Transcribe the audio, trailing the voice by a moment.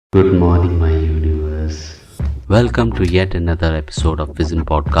Good morning, my universe. Welcome to yet another episode of Physm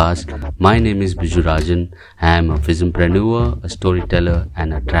podcast. My name is Biju Rajan. I am a Physmpreneur, a storyteller,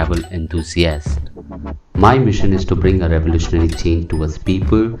 and a travel enthusiast. My mission is to bring a revolutionary change towards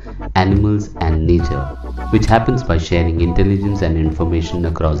people, animals, and nature, which happens by sharing intelligence and information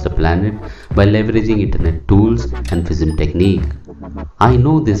across the planet by leveraging internet tools and Physm technique. I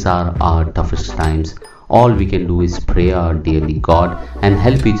know these are our toughest times. All we can do is pray our dearly God and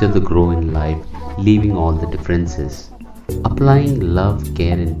help each other grow in life, leaving all the differences. Applying love,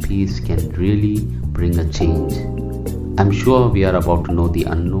 care, and peace can really bring a change. I'm sure we are about to know the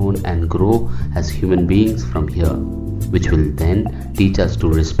unknown and grow as human beings from here, which will then teach us to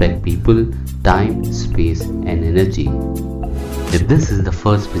respect people, time, space, and energy. If this is the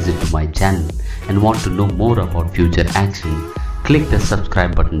first visit to my channel and want to know more about future action, click the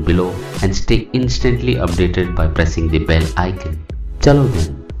subscribe button below and stay instantly updated by pressing the bell icon. Chalo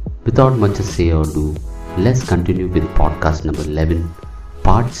then, without much say or do, let's continue with podcast number 11,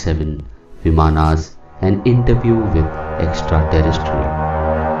 part 7, Vimanas, an interview with extraterrestrial.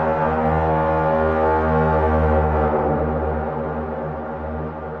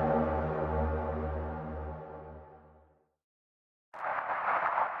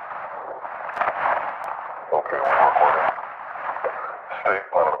 Okay, we're recording. State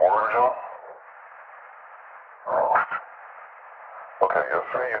planet origin? Okay,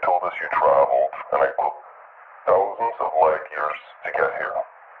 yesterday you told us you traveled, and I quote, thousands of light years to get here.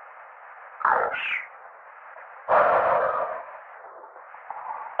 Yes.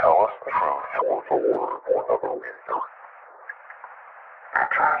 Tell us the truth, or the word will never leave you.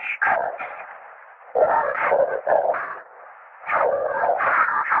 It is truth. I thought it off. From your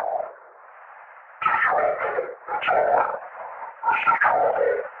future. The truth is all. Is the travel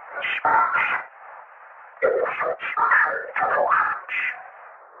in space. Elephants machine devotions.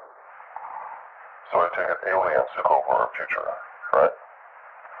 So I take it aliens took over our future, right?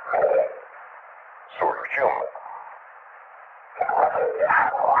 So you're human.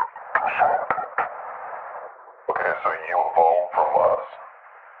 Okay, so you evolved from us.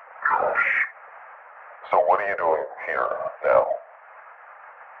 Yes. So what are you doing here now?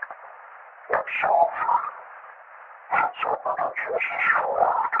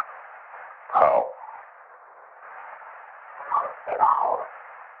 How?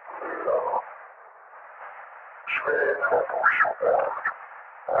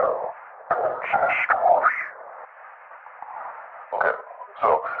 Okay, so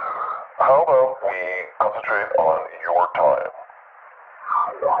how about we concentrate on your time?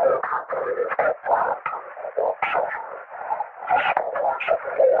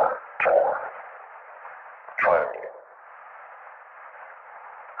 Try me.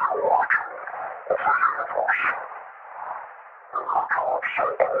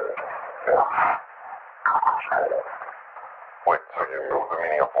 Wait, so you know the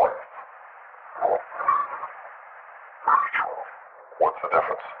meaning of life? What's the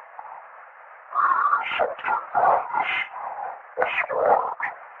difference?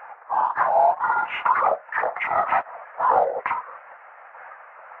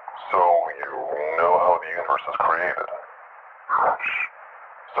 So you know how the universe is created?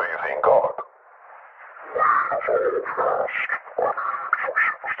 So you've seen God?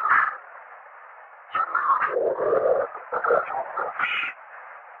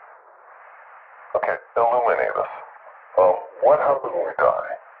 Okay, illuminate us. What happens when we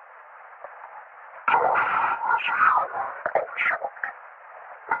die?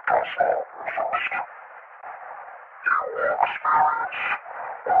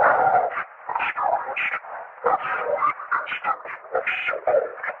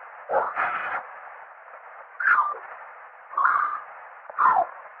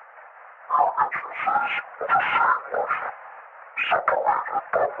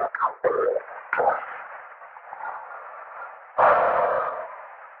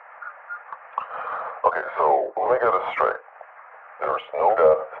 Okay, so let me get this straight. There's no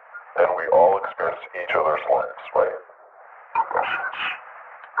death, and we all experience each other's lives, right?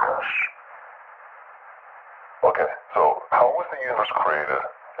 Okay, so how was the universe created,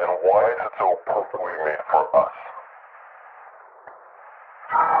 and why is it so perfectly made for us?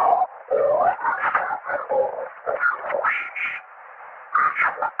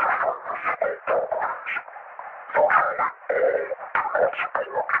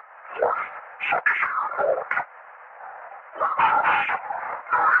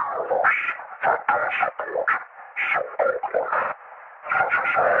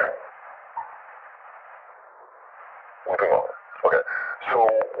 Moving on. Okay, so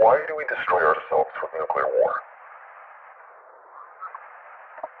why do we destroy ourselves with nuclear war?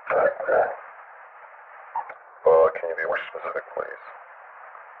 Can you be more specific, please?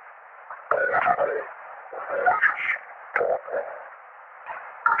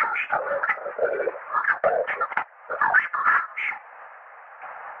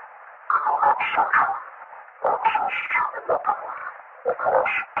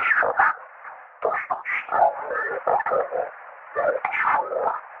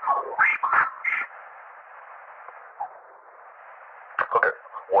 Okay,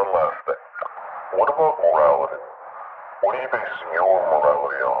 one last thing. What about morality? What are you basing your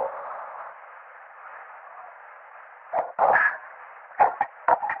morality on?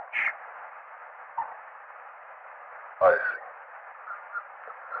 I see.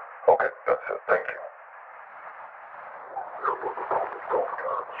 Okay, that's it. Thank you.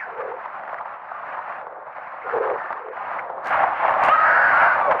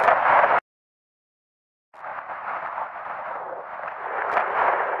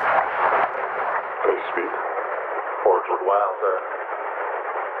 Can you speak? Wow, sir.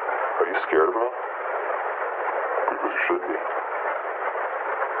 Are you scared of me? Because you should be.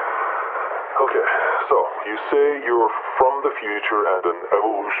 Okay, so you say you're from the future and an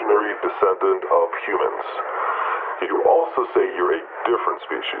evolutionary descendant of humans. You also say you're a different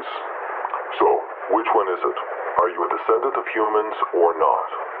species. So, which one is it? Are you a descendant of humans or not?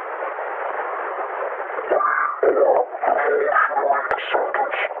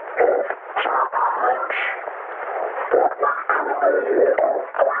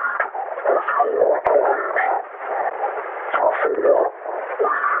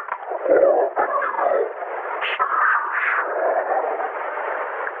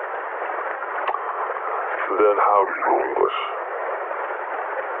 Then how do you know English?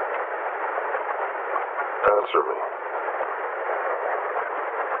 Answer me.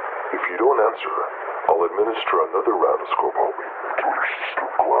 If you don't answer, I'll administer another round of Scopobi until your system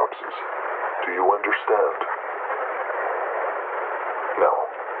collapses. Do you understand? Now,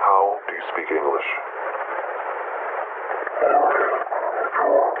 how do you speak English?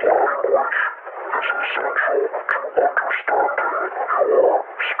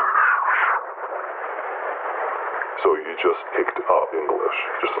 So you just picked up English,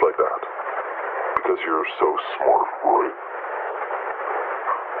 just like that. Because you're so smart, right?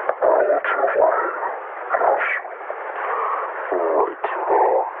 Right.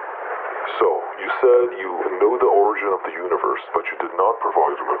 So, you said you know the origin of the universe, but you did not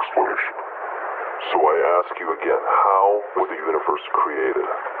provide an explanation. So I ask you again, how was the universe created?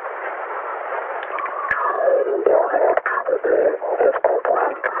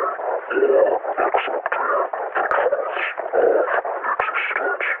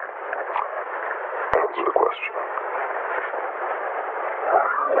 Answer the question.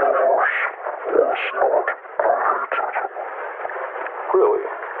 Really?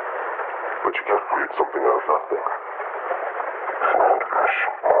 But you can't create something out of nothing.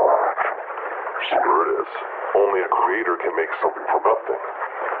 Sure it is. Only a creator can make something from nothing.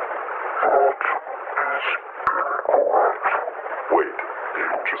 Wait, you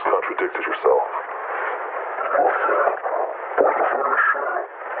just contradicted yourself.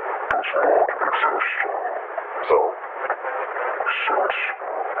 So?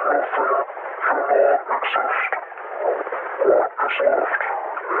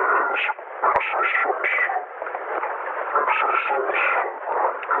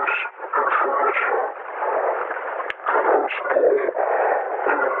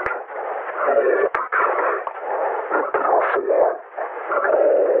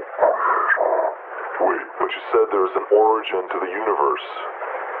 Wait, but you said there's an origin to the universe.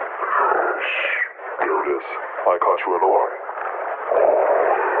 There it is. I caught you in a lie.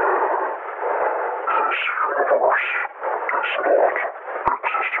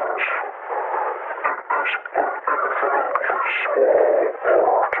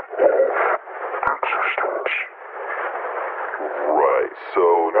 Right, so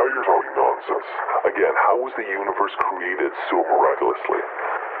now you're talking nonsense. Again, how was the universe created so miraculously?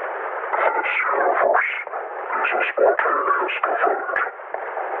 This universe is a spontaneous event.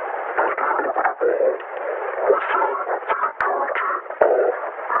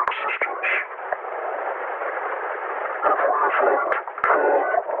 Existence.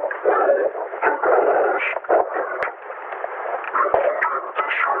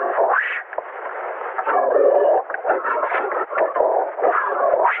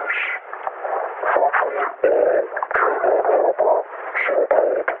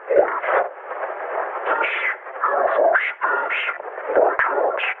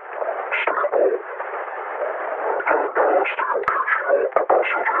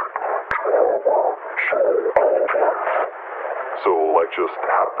 So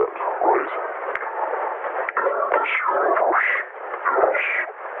happened, right? This universe, yes.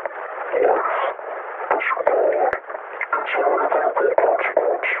 Life, this world, is an inevitable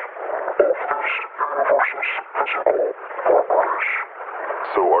consequence of this universe's physical progress.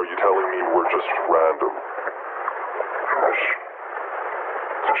 So are you telling me we're just random? Yes.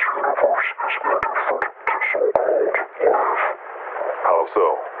 This universe is meant to fit to so-called life. How so?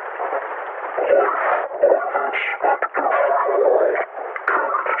 Life on this and every world can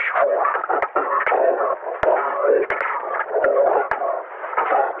be destroyed at any time by multitude of random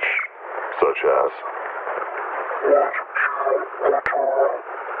events. Such as? What shall we do?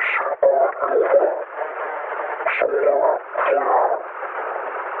 Supernova. Solar flare.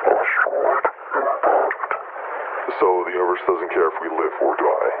 Asteroid impact. So the universe doesn't care if we live or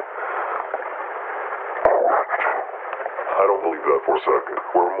die? Correct. I don't believe that for a second.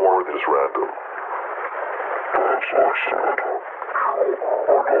 We're more than just random. As I said, you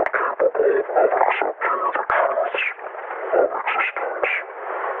are not capable of accepting the truths of existence.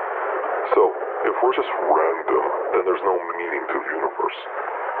 So, if we're just random, then there's no meaning to the universe.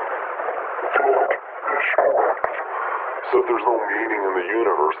 That is correct. So if there's no meaning in the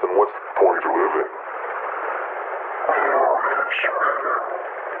universe, then what's the point of living? There is meaning.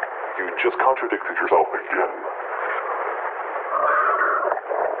 You just contradicted yourself again.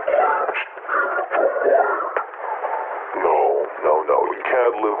 No. You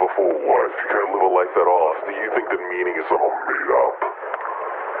can't live a full life. You can't live a life at all. Do you think that meaning is all made up?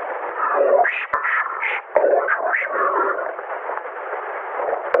 Your species pleasures meaning.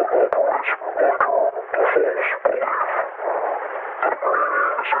 But operates under the false belief that meaning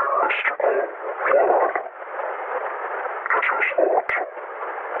is a mystical God. It is not.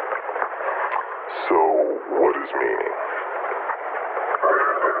 So, what is meaning?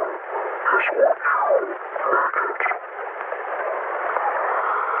 Meaning is what you make it.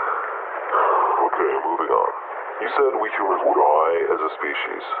 Okay, moving on. You said we humans would die as a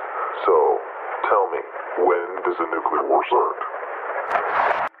species. So, tell me, when does the nuclear war start?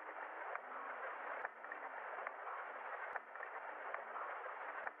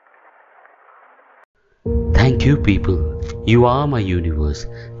 Thank you, people. You are my universe.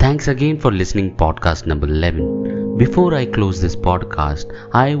 Thanks again for listening podcast number 11. Before I close this podcast,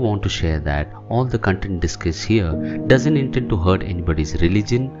 I want to share that all the content discussed here doesn't intend to hurt anybody's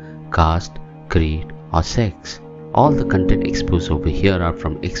religion, caste, creed or sex. All the content exposed over here are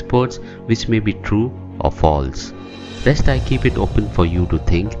from experts which may be true or false. Rest I keep it open for you to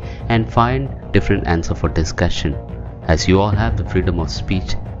think and find different answer for discussion, as you all have the freedom of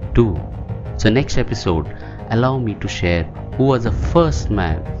speech too. So next episode, allow me to share who was the first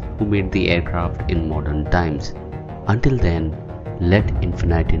man who made the aircraft in modern times. Until then, let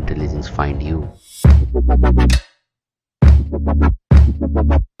infinite intelligence find you.